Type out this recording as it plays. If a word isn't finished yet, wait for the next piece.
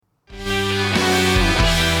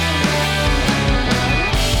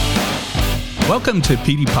Welcome to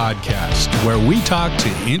PD Podcast, where we talk to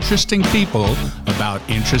interesting people about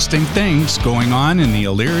interesting things going on in the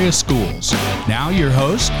Elyria schools. Now your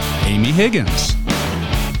host, Amy Higgins.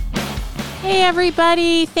 Hey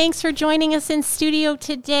everybody, thanks for joining us in studio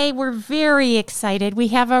today. We're very excited. We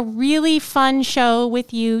have a really fun show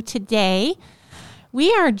with you today.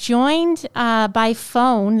 We are joined by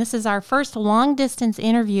phone. This is our first long-distance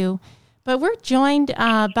interview, but we're joined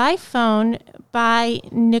by phone by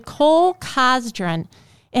Nicole Cosdran.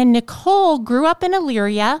 And Nicole grew up in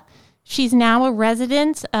Elyria. She's now a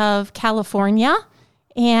resident of California,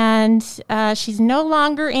 and she's no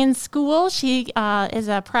longer in school. She is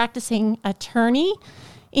a practicing attorney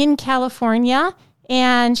in California,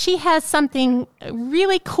 and she has something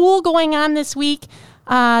really cool going on this week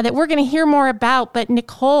that we're going to hear more about. But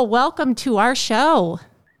Nicole, welcome to our show.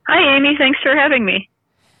 Hi, Amy. Thanks for having me.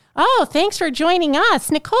 Oh, thanks for joining us.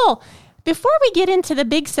 Nicole, before we get into the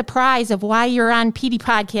big surprise of why you're on PD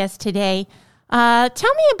Podcast today,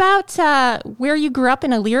 tell me about where you grew up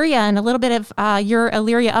in Elyria and a little bit of your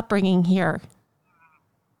Elyria upbringing here.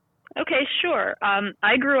 Okay, sure.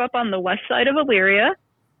 I grew up on the west side of Elyria,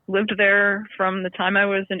 lived there from the time I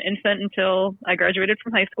was an infant until I graduated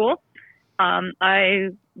from high school. I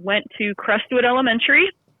went to Crestwood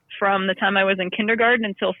Elementary from the time I was in kindergarten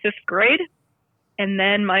until 5th grade. And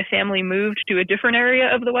then my family moved to a different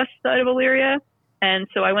area of the west side of Elyria. And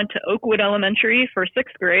so I went to Oakwood Elementary for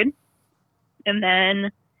 6th grade. And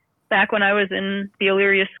then back when I was in the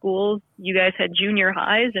Elyria schools, you guys had junior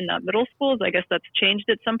highs and not middle schools. I guess that's changed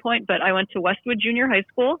at some point. But I went to Westwood Junior High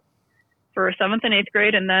School for 7th and 8th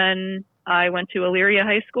grade. And then I went to Elyria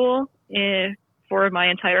High School for my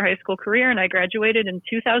entire high school career. And I graduated in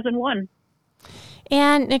 2001.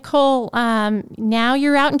 And Nicole, now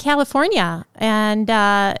you're out in California, and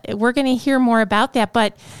we're going to hear more about that.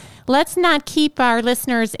 But let's not keep our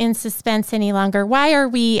listeners in suspense any longer. Why are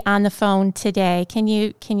we on the phone today? Can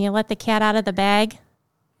you let the cat out of the bag?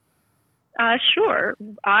 Sure.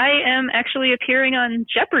 I am actually appearing on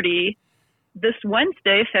Jeopardy this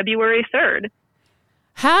Wednesday, February 3rd.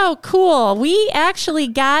 How cool. We actually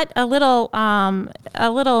got a little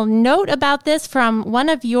note about this from one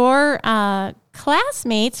of your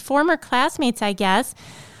former classmates, I guess.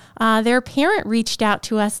 Their parent reached out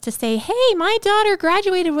to us to say, hey, my daughter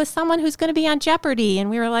graduated with someone who's going to be on Jeopardy. And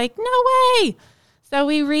we were like, no way. So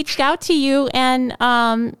we reached out to you,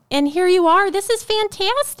 and here you are. This is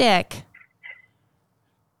fantastic.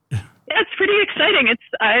 Yeah, it's pretty exciting.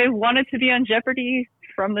 I wanted to be on Jeopardy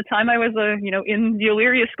from the time I was in the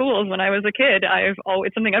Elyria schools when I was a kid.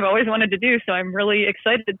 It's something I've always wanted to do, so I'm really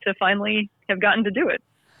excited to finally have gotten to do it.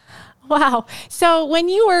 Wow. So when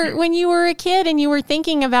you were a kid and you were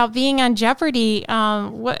thinking about being on Jeopardy,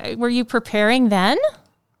 were you preparing then?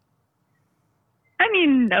 I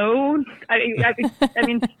mean, no. I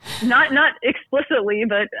mean, not explicitly,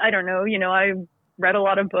 but I don't know. I read a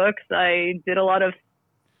lot of books. I did a lot of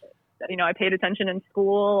I paid attention in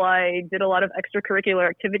school. I did a lot of extracurricular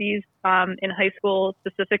activities. In high school,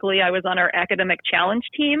 specifically, I was on our academic challenge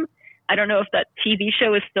team. I don't know if that TV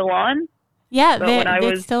show is still on. Yeah,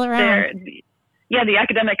 it's still around. There, the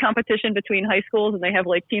academic competition between high schools, and they have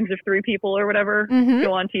like teams of 3 people or whatever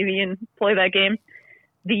go on TV and play that game.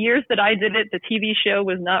 The years that I did it, the TV show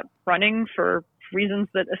was not running for reasons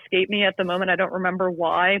that escape me at the moment. I don't remember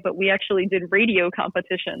why, but we actually did radio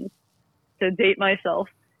competitions to date myself.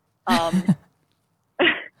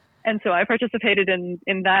 And so I participated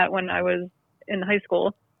in that when I was in high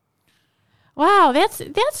school. Wow, that's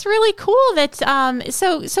really cool. That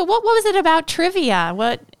so what was it about trivia?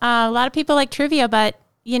 What a lot of people like trivia, but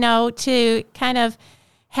to kind of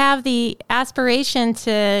have the aspiration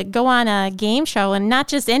to go on a game show, and not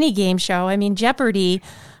just any game show. I mean, Jeopardy.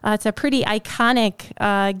 It's a pretty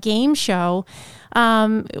iconic game show.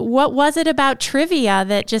 What was it about trivia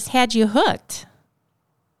that just had you hooked?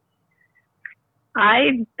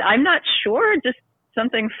 I'm not sure. Just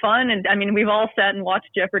something fun. And I mean, we've all sat and watched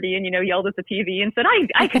Jeopardy and, yelled at the TV and said,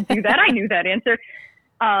 I could do that. I knew that answer.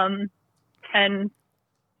 And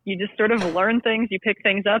you just sort of learn things, you pick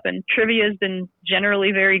things up, and trivia has been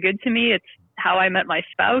generally very good to me. It's how I met my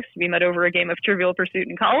spouse. We met over a game of Trivial Pursuit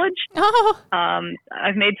in college. Oh.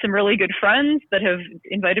 I've made some really good friends that have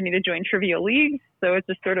invited me to join trivia leagues. So it's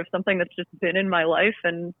just sort of something that's just been in my life.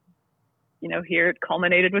 And, here it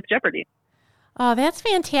culminated with Jeopardy. Oh, that's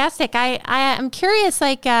fantastic. I'm curious,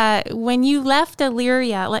 when you left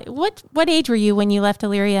Elyria, what age were you when you left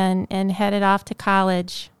Elyria and headed off to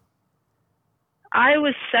college? I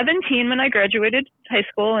was 17 when I graduated high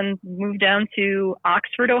school and moved down to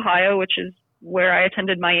Oxford, Ohio, which is where I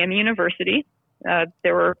attended Miami University.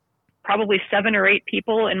 There were probably 7 or 8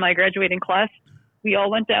 people in my graduating class. We all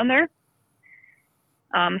went down there.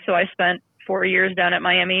 So I spent 4 years down at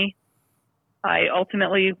Miami. I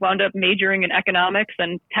ultimately wound up majoring in economics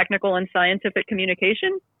and technical and scientific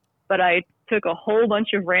communication, but I took a whole bunch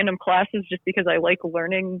of random classes just because I like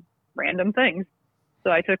learning random things.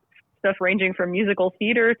 So I took stuff ranging from musical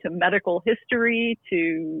theater to medical history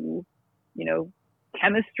to,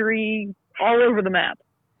 chemistry, all over the map.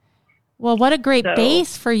 Well, what a great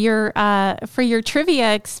base for your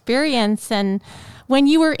trivia experience. And when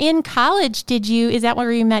you were in college, is that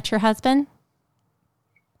where you met your husband?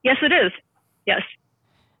 Yes, it is. Yes.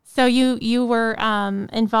 So you were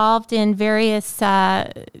involved in various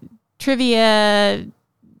trivia,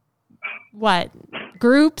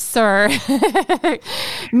 groups or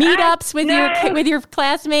meetups with your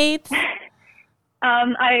classmates?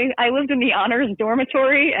 I lived in the honors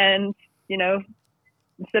dormitory, and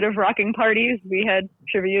instead of rocking parties, we had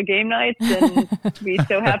trivia game nights, and we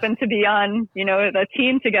so happened to be on a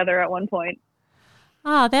team together at one point.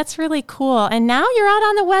 Oh, that's really cool. And now you're out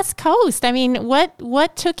on the West Coast. I mean,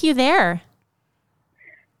 what took you there?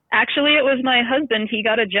 Actually, it was my husband. He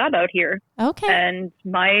got a job out here. Okay. And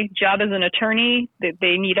my job as an attorney,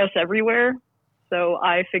 they need us everywhere. So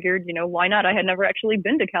I figured, why not? I had never actually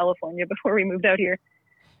been to California before we moved out here.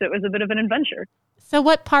 So it was a bit of an adventure. So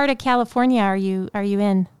what part of California are you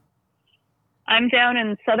in? I'm down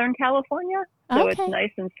in Southern California. So It's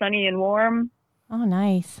nice and sunny and warm. Oh,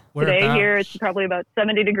 nice. Today here, it's probably about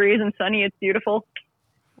 70 degrees and sunny. It's beautiful.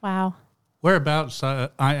 Wow. Whereabouts?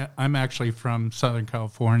 I'm actually from Southern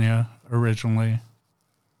California originally.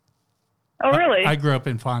 Oh, really? I grew up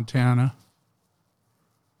in Fontana.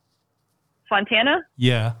 Fontana?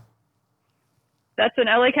 Yeah. That's in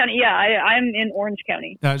LA County? Yeah, I'm in Orange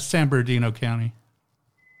County. San Bernardino County.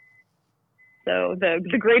 So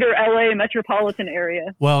the greater LA metropolitan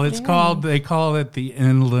area. Well, they call it the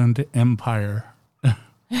Inland Empire.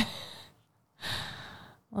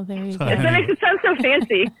 Well, there you go. That makes it sound so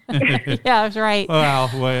fancy. Yeah, that's right. Well,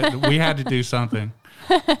 we had to do something.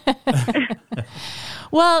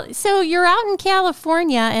 Well, so you're out in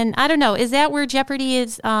California, and I don't know, is that where Jeopardy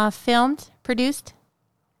is filmed, produced?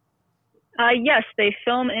 Yes, they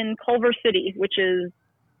film in Culver City, which is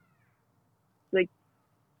like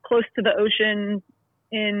close to the ocean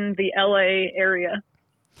in the LA area.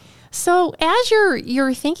 So as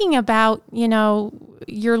you're thinking about,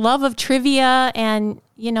 your love of trivia and,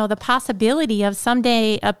 the possibility of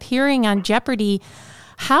someday appearing on Jeopardy,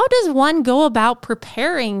 how does one go about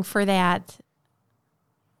preparing for that?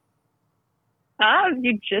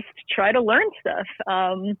 You just try to learn stuff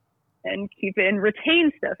and keep it and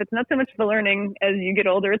retain stuff. It's not so much the learning as you get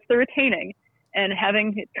older, it's the retaining and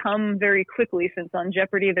having it come very quickly, since on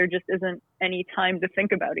Jeopardy there just isn't any time to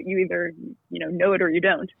think about it. You either, know it or you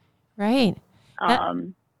don't. Right. I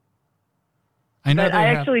know. But I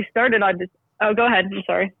actually started on this. Oh, go ahead. I'm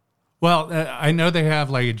sorry. Well, I know they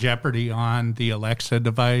have like Jeopardy on the Alexa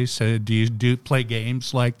device. Do you play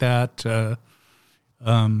games like that?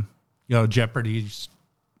 Jeopardy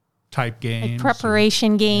type games, like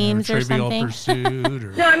preparation games, or Trivial something. Pursuit.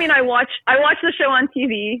 Or... No, I mean I watch the show on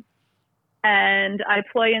TV, and I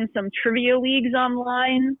play in some trivia leagues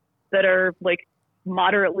online that are like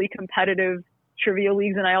moderately competitive trivia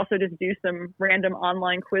leagues, and I also just do some random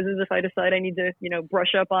online quizzes if I decide I need to,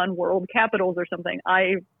 brush up on world capitals or something.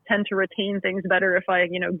 I tend to retain things better if I,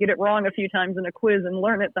 get it wrong a few times in a quiz and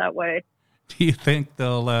learn it that way. Do you think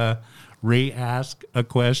they'll re-ask a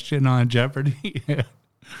question on Jeopardy?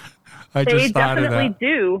 They definitely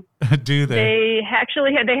do. Do they? They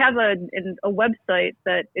actually have a website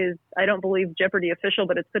that is, I don't believe Jeopardy official,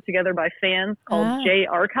 but it's put together by fans called J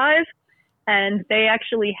Archive, and they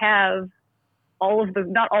actually have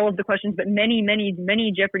not all of the questions, but many, many,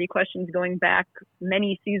 many Jeopardy questions going back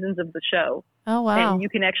many seasons of the show. Oh, wow. And you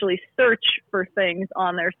can actually search for things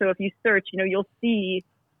on there. So if you search, you'll see,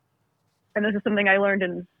 and this is something I learned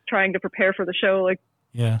in trying to prepare for the show,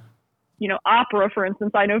 opera, for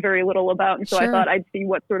instance, I know very little about. And so Sure. I thought I'd see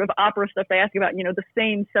what sort of opera stuff they ask about. The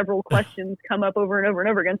same several questions come up over and over and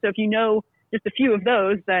over again. So if you know just a few of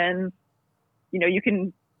those, then, you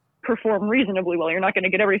can perform reasonably well. You're not going to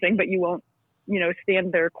get everything, but you won't,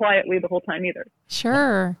 stand there quietly the whole time either.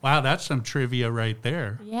 Sure. Wow, that's some trivia right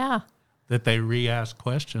there. Yeah. That they re-ask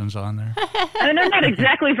questions on there. And they're not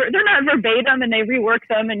exactly, they're not verbatim, and they rework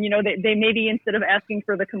them. And, they maybe instead of asking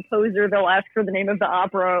for the composer, they'll ask for the name of the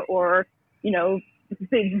opera, or,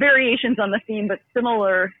 big variations on the theme, but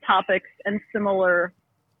similar topics and similar,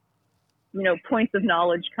 points of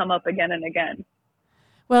knowledge come up again and again.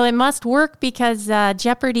 Well, it must work because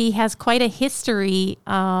Jeopardy has quite a history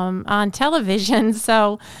on television.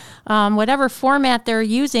 So whatever format they're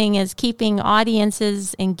using is keeping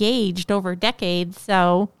audiences engaged over decades.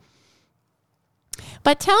 So,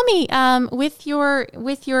 but tell me, with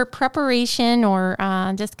your preparation or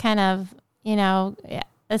just kind of,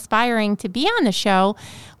 aspiring to be on the show,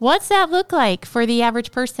 what's that look like for the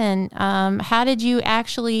average person? How did you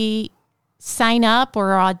actually sign up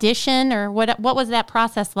or audition, or what was that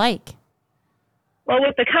process like? Well,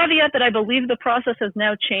 with the caveat that I believe the process has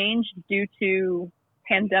now changed due to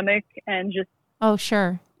pandemic and just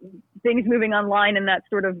things moving online in that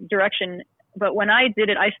sort of direction. But when I did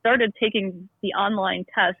it, I started taking the online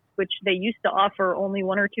test, which they used to offer only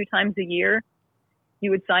 1 or 2 times a year. You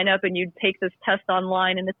would sign up and you'd take this test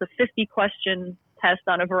online, and it's a 50-question test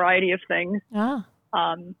on a variety of things.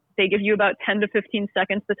 They give you about 10 to 15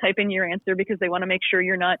 seconds to type in your answer because they want to make sure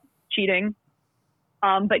you're not cheating.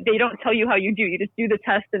 But they don't tell you how you do. You just do the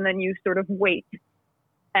test and then you sort of wait.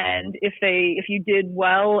 And if you did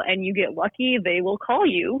well and you get lucky, they will call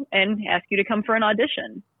you and ask you to come for an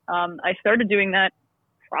audition. I started doing that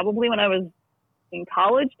probably when I was in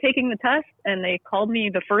college taking the test, and they called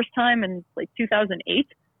me the first time in like 2008.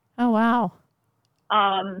 Oh, wow.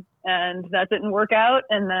 And that didn't work out.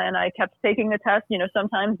 And then I kept taking the test.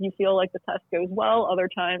 Sometimes you feel like the test goes well, other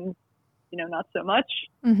times, not so much.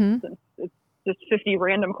 Mm-hmm. It's just 50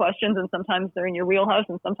 random questions, and sometimes they're in your wheelhouse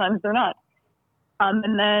and sometimes they're not.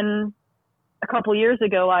 And then a couple years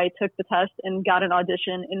ago, I took the test and got an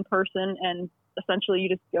audition in person, and essentially you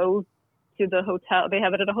just go to the hotel. They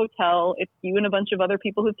have it at a hotel. It's you and a bunch of other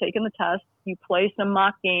people who've taken the test. You play some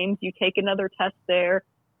mock games. You take another test there.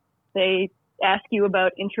 They ask you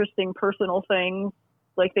about interesting personal things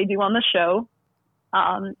like they do on the show.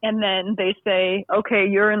 And then they say, okay,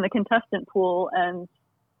 you're in the contestant pool and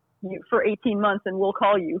for 18 months and we'll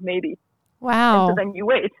call you maybe. Wow. And so then you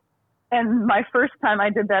wait. And my first time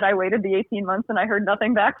I did that, I waited the 18 months and I heard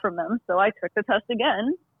nothing back from them. So I took the test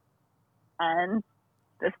again. And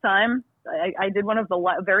this time I did one of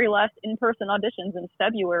the very last in-person auditions in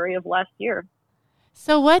February of last year.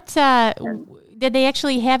 So what, did they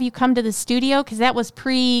actually have you come to the studio? Because that was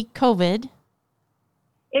pre-COVID.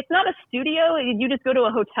 It's not a studio. You just go to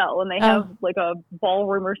a hotel and they have like a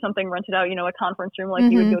ballroom or something rented out, a conference room like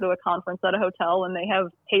you would go to a conference at a hotel, and they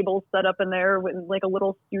have tables set up in there with like a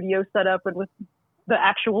little studio set up with the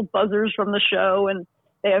actual buzzers from the show, and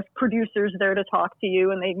they have producers there to talk to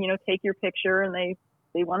you, and they, take your picture, and they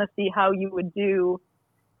want to see how you would do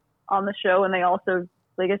on the show. And they also,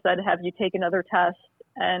 like I said, have you take another test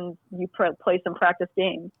and you play some practice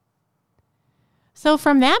games. So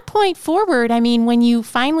from that point forward, I mean, when you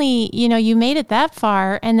finally, you made it that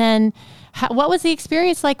far, and then what was the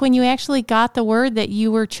experience like when you actually got the word that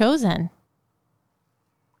you were chosen?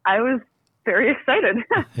 I was very excited.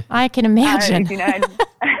 I can imagine. Like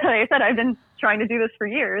I said, I've been trying to do this for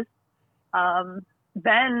years.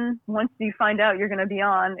 Then once you find out you're going to be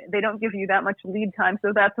on, they don't give you that much lead time.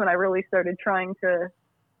 So that's when I really started trying to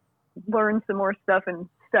learn some more stuff and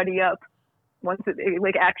study up. Once it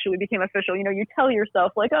like actually became official, you tell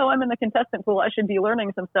yourself like, oh, I'm in the contestant pool, I should be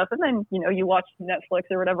learning some stuff. And then, you watch Netflix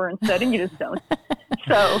or whatever instead, and you just don't.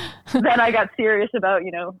 So then I got serious about,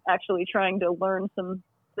 actually trying to learn some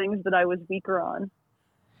things that I was weaker on.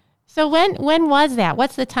 So when was that?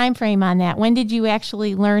 What's the time frame on that? When did you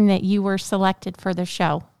actually learn that you were selected for the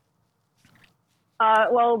show?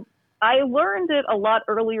 Well, I learned it a lot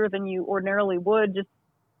earlier than you ordinarily would, just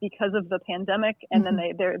because of the pandemic. And then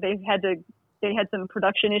they had some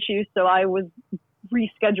production issues, so I was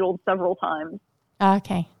rescheduled several times.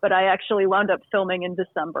 Okay. But I actually wound up filming in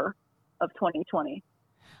December of 2020.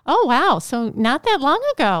 Oh, wow. So not that long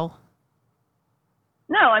ago.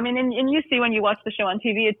 No, I mean, and you see when you watch the show on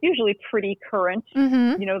TV, it's usually pretty current.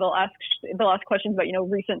 Mm-hmm. They'll ask questions about,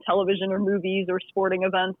 recent television or movies or sporting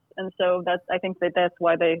events. And so I think that's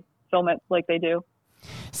why they film it like they do.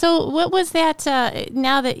 So what was that,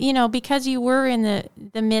 now that, because you were in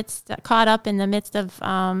the midst, caught up in the midst of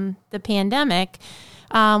the pandemic,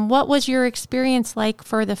 what was your experience like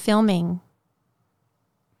for the filming?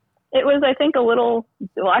 It was, I think,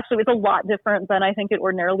 actually it was a lot different than I think it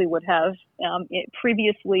ordinarily would have.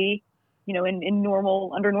 Previously,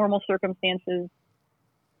 under normal circumstances,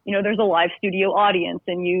 there's a live studio audience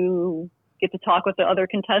and you get to talk with the other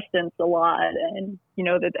contestants a lot. And,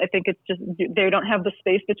 that I think it's just, they don't have the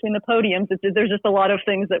space between the podiums. There's just a lot of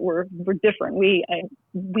things that were different. We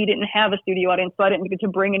didn't have a studio audience, so I didn't get to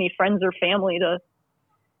bring any friends or family to,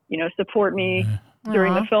 support me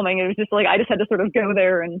during the filming. It was just like, I just had to sort of go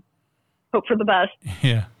there and hope for the best.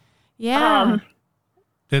 Yeah. Yeah.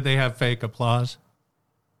 Did they have fake applause?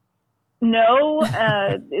 No,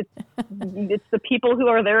 it's the people who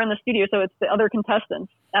are there in the studio, so it's the other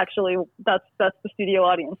contestants. Actually, that's the studio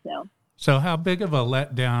audience now. So how big of a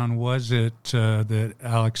letdown was it that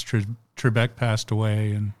Alex Trebek passed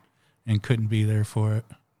away and couldn't be there for it?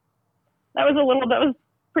 That was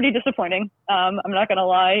pretty disappointing. I'm not going to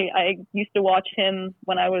lie. I used to watch him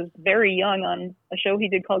when I was very young on a show he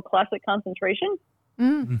did called Classic Concentration,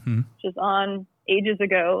 which is on ages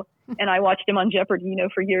ago. And I watched him on Jeopardy,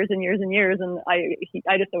 for years and years and years. And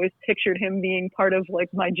I just always pictured him being part of like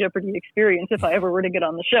my Jeopardy experience if I ever were to get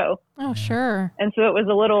on the show. Oh, sure. And so it was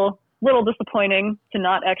a little disappointing to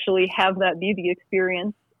not actually have that be the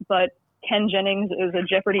experience. But Ken Jennings is a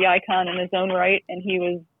Jeopardy icon in his own right. And he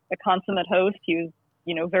was a consummate host. He was,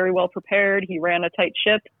 very well prepared. He ran a tight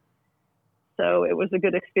ship. So it was a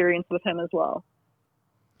good experience with him as well.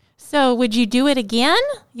 So would you do it again?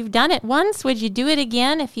 You've done it once. Would you do it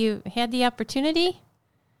again if you had the opportunity?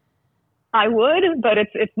 I would, but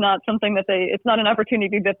it's not something that it's not an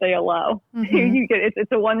opportunity that they allow.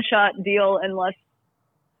 It's a one-shot deal unless,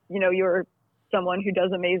 you're someone who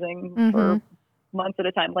does amazing for months at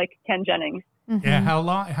a time, like Ken Jennings. Yeah.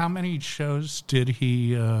 How many shows did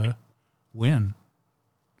he win?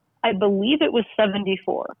 I believe it was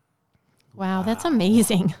 74. Wow, that's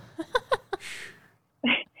amazing.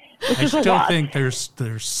 I still think there's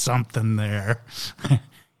something there.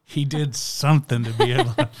 He did something to be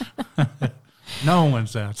able to. No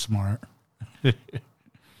one's that smart.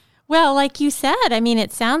 Well, like you said,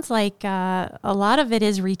 it sounds like a lot of it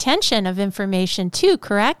is retention of information too,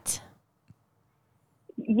 correct?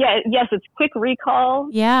 Yeah, yes, it's quick recall.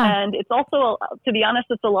 Yeah. And it's also, to be honest,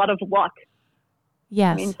 it's a lot of luck.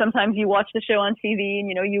 Yes. Sometimes you watch the show on TV and,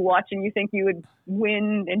 you watch and you think you would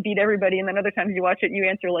win and beat everybody. And then other times you watch it and you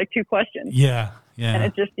answer like 2 questions. Yeah. And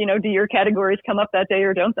it's just, do your categories come up that day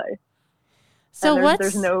or don't they? So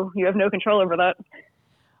you have no control over that.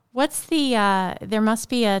 What's there must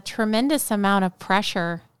be a tremendous amount of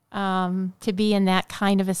pressure to be in that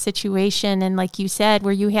kind of a situation. And like you said,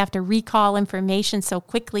 where you have to recall information so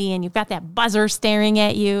quickly and you've got that buzzer staring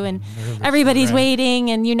at you and everybody's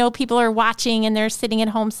waiting and people are watching and they're sitting at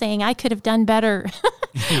home saying, I could have done better.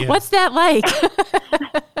 Yeah. What's that like?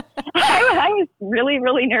 I was really,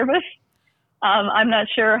 really nervous. I'm not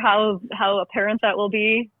sure how apparent that will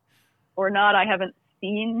be or not. I haven't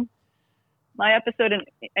seen my episode,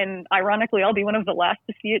 and ironically, I'll be one of the last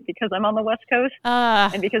to see it because I'm on the West Coast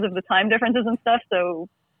and because of the time differences and stuff. So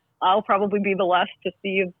I'll probably be the last to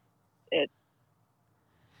see it,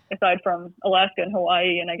 aside from Alaska and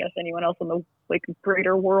Hawaii, and I guess anyone else in the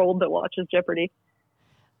greater world that watches Jeopardy.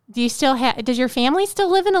 Do you still does your family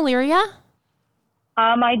still live in Elyria?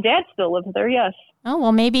 My dad still lives there. Yes. Oh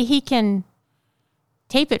well, maybe he can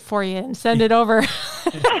tape it for you and send it over.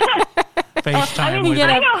 FaceTime.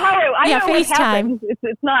 I know how it happens.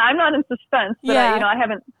 It's not. I'm not in suspense, but I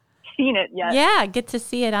haven't seen it yet. Yeah, get to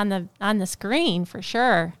see it on the screen for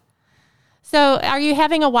sure. So, are you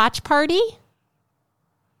having a watch party?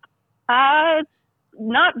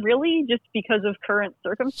 Not really, just because of current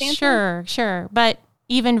circumstances. Sure. But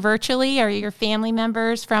even virtually, are your family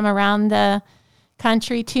members from around the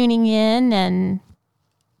country tuning in? And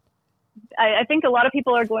I think a lot of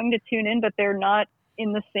people are going to tune in, but they're not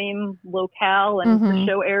in the same locale, and the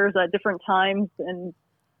show airs at different times and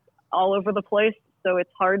all over the place. So it's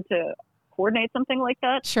hard to coordinate something like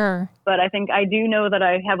that. Sure. But I think I do know that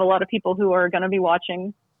I have a lot of people who are going to be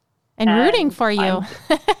watching. And rooting for you.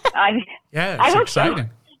 It's exciting.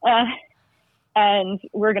 So. And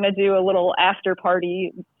we're going to do a little after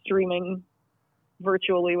party streaming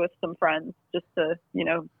virtually with some friends just to,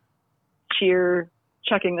 cheer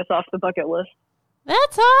checking this off the bucket list.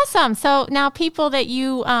 That's awesome. So now people that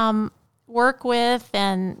you work with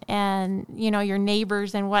and your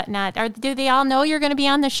neighbors and whatnot, do they all know you're going to be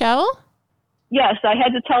on the show? Yes, I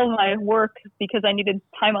had to tell my work because I needed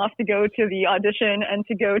time off to go to the audition and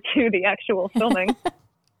to go to the actual filming.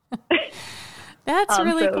 That's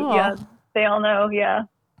really cool. Yeah, they all know, yeah.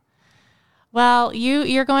 Well,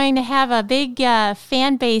 you're going to have a big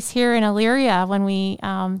fan base here in Elyria when we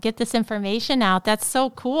get this information out. That's so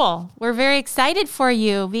cool. We're very excited for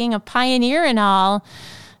you, being a pioneer and all.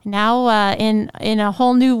 Now in a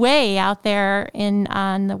whole new way out there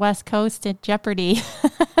on the West Coast at Jeopardy.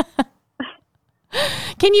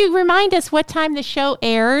 Can you remind us what time the show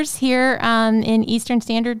airs here in Eastern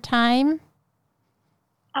Standard Time?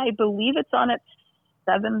 I believe it's on at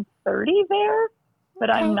 7:30 there, but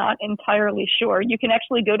okay. I'm not entirely sure. You can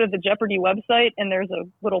actually go to the Jeopardy website, and there's a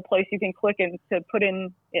little place you can click and to put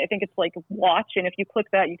in, I think it's like watch, and if you click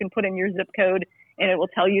that, you can put in your zip code, and it will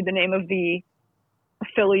tell you the name of the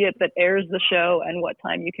affiliate that airs the show and what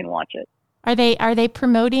time you can watch it. Are they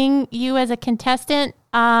promoting you as a contestant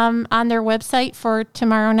on their website for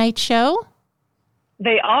tomorrow night's show?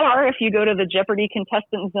 They are. If you go to the Jeopardy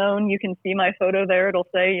contestant zone, you can see my photo there. It'll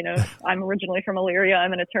say, I'm originally from Elyria.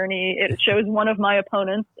 I'm an attorney. It shows one of my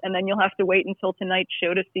opponents, and then you'll have to wait until tonight's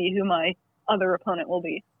show to see who my other opponent will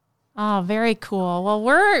be. Oh, very cool. Well,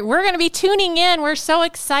 we're going to be tuning in. We're so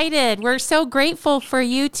excited. We're so grateful for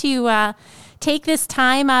you to take this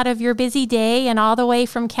time out of your busy day and all the way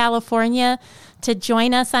from California to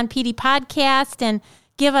join us on PD Podcast and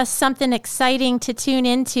give us something exciting to tune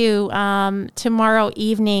into tomorrow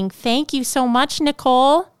evening. Thank you so much,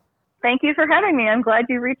 Nicole. Thank you for having me. I'm glad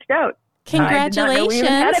you reached out. Congratulations. I did not know we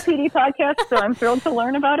even had a PD podcast, so I'm thrilled to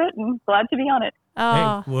learn about it and glad to be on it.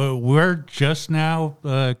 Oh. Hey, well, we're just now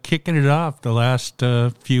kicking it off the last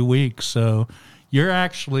few weeks, so you're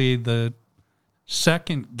actually the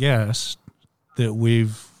second guest that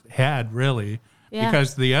we've had, really,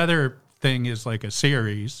 because the other thing is like a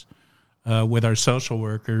series with our social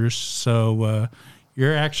workers. So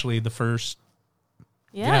you're actually the first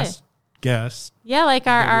guest. Yeah, like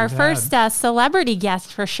our first celebrity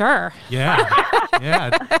guest for sure. Yeah.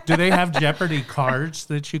 Do they have Jeopardy cards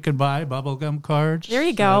that you can buy, bubblegum cards? There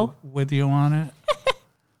you go. With you on it?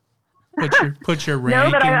 Put your rankings.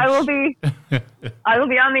 No, but I will be. I will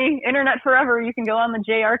be on the internet forever. You can go on the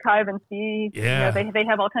J Archive and see. Yeah. They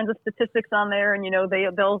have all kinds of statistics on there, and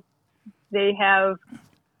they have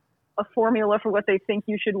a formula for what they think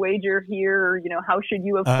you should wager here. Or, how should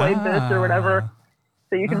you have played this or whatever.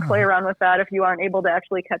 So you can play around with that. If you aren't able to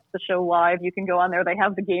actually catch the show live, you can go on there. They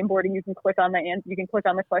have the game board, and you can click on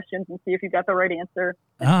the questions and see if you got the right answer.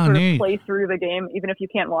 And neat. play through the game, even if you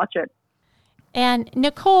can't watch it. And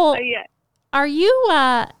Nicole, Yeah. are you?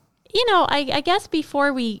 I guess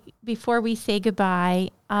before we say goodbye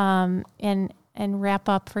and wrap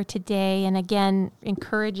up for today, and again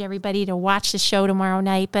encourage everybody to watch the show tomorrow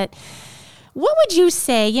night. But what would you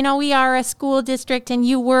say? We are a school district, and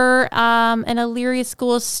you were an Elyria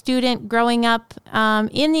Schools student growing up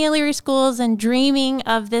in the Elyria Schools and dreaming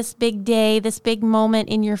of this big day, this big moment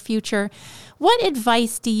in your future. What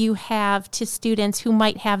advice do you have to students who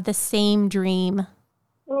might have the same dream?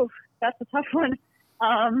 Oh, that's a tough one.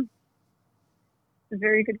 It's a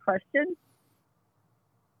very good question.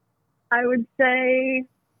 I would say,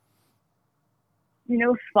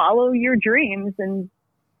 follow your dreams and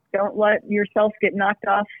don't let yourself get knocked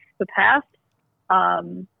off the path.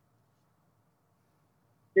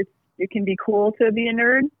 It can be cool to be a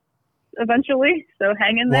nerd eventually, so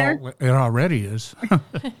hang in there. Well, it already is.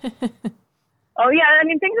 Oh, yeah.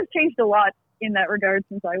 Things have changed a lot in that regard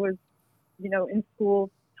since I was, in school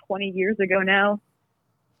 20 years ago now.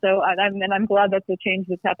 So I'm glad that's a change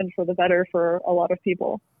that's happened for the better for a lot of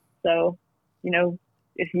people. So,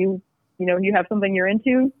 if you have something you're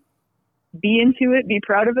into, be into it, be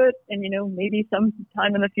proud of it. And, maybe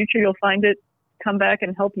sometime in the future, you'll find it come back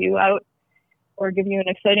and help you out or give you an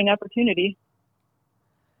exciting opportunity.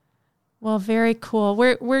 Well, very cool.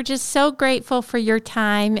 We're just so grateful for your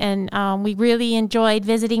time, and we really enjoyed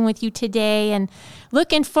visiting with you today and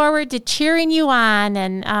looking forward to cheering you on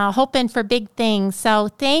and hoping for big things. So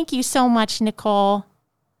thank you so much, Nicole.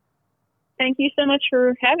 Thank you so much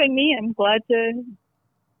for having me. I'm glad to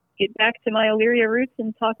get back to my Elyria roots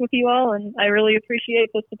and talk with you all, and I really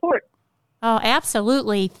appreciate the support. Oh,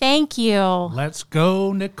 absolutely. Thank you. Let's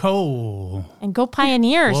go, Nicole. And go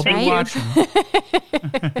Pioneers, we'll right? Be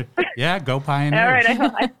watching. Yeah, go Pioneers. All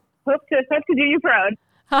right. I hope to do you proud.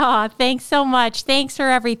 Oh, thanks so much. Thanks for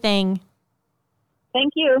everything.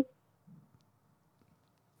 Thank you.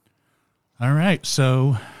 All right.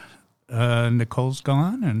 So Nicole's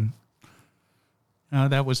gone, and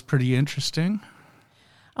that was pretty interesting.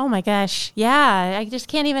 Oh my gosh. Yeah. I just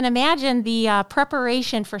can't even imagine the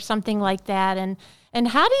preparation for something like that. And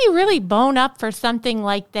how do you really bone up for something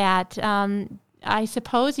like that? I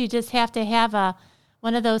suppose you just have to have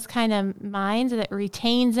one of those kind of minds that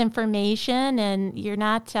retains information, and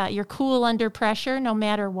you're cool under pressure no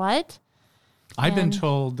matter what. I've been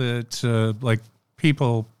told that like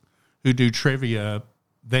people who do trivia,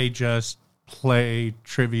 they just play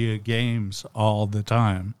trivia games all the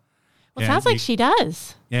time. Well, it sounds like she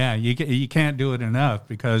does. Yeah, you can't do it enough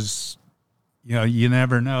because, you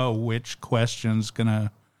never know which question's going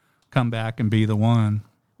to come back and be the one.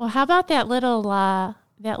 Well, how about that little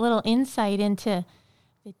insight into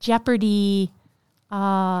the Jeopardy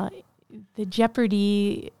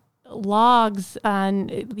logs on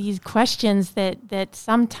these questions that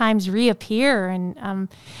sometimes reappear, and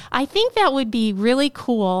I think that would be really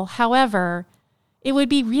cool. However, it would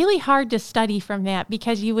be really hard to study from that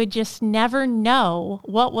because you would just never know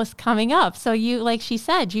what was coming up. So you, like she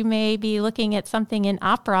said, you may be looking at something in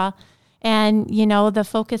opera and, you know, the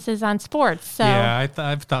focus is on sports. So yeah,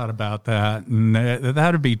 I've thought about that, and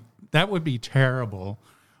that would be terrible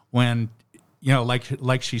when, you know,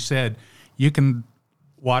 like she said, you can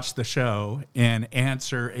watch the show and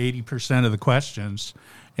answer 80% of the questions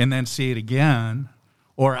and then see it again.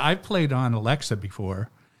 Or I've played on Alexa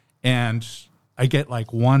before and I get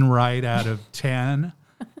like 1 right out of 10.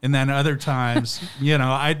 And then other times, you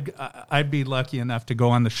know, I'd be lucky enough to go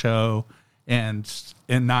on the show and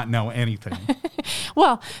not know anything.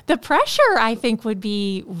 Well, the pressure, I think, would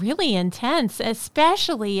be really intense,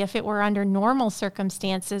 especially if it were under normal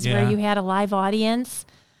circumstances where you had a live audience.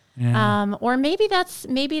 Yeah. Or maybe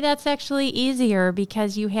that's actually easier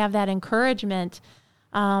because you have that encouragement.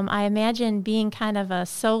 I imagine being kind of a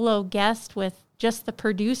solo guest with just the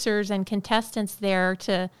producers and contestants there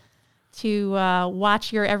to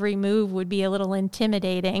watch your every move would be a little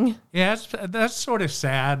intimidating. Yeah, that's sort of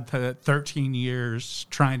sad. 13 years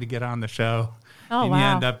trying to get on the show. Oh, and wow. you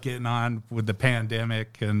end up getting on with the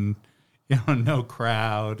pandemic and, you know, no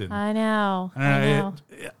crowd. And, I know.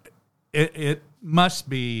 It must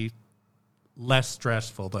be less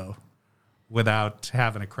stressful, though, without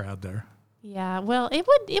having a crowd there. Yeah, well, it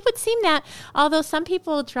would seem that, although some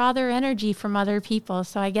people draw their energy from other people,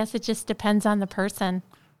 so I guess it just depends on the person.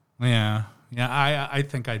 Yeah, I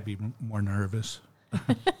think I'd be more nervous.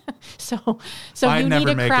 So you need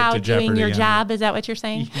a crowd doing your job. Is that what you're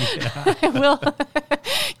saying? Yeah. We'll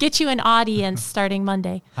get you an audience starting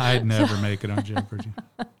Monday. I'd never make it on Jeopardy.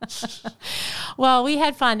 Well, we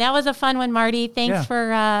had fun. That was a fun one, Marty. Thanks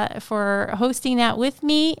for hosting that with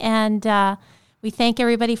me, and we thank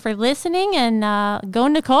everybody for listening. And go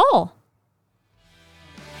Nicole.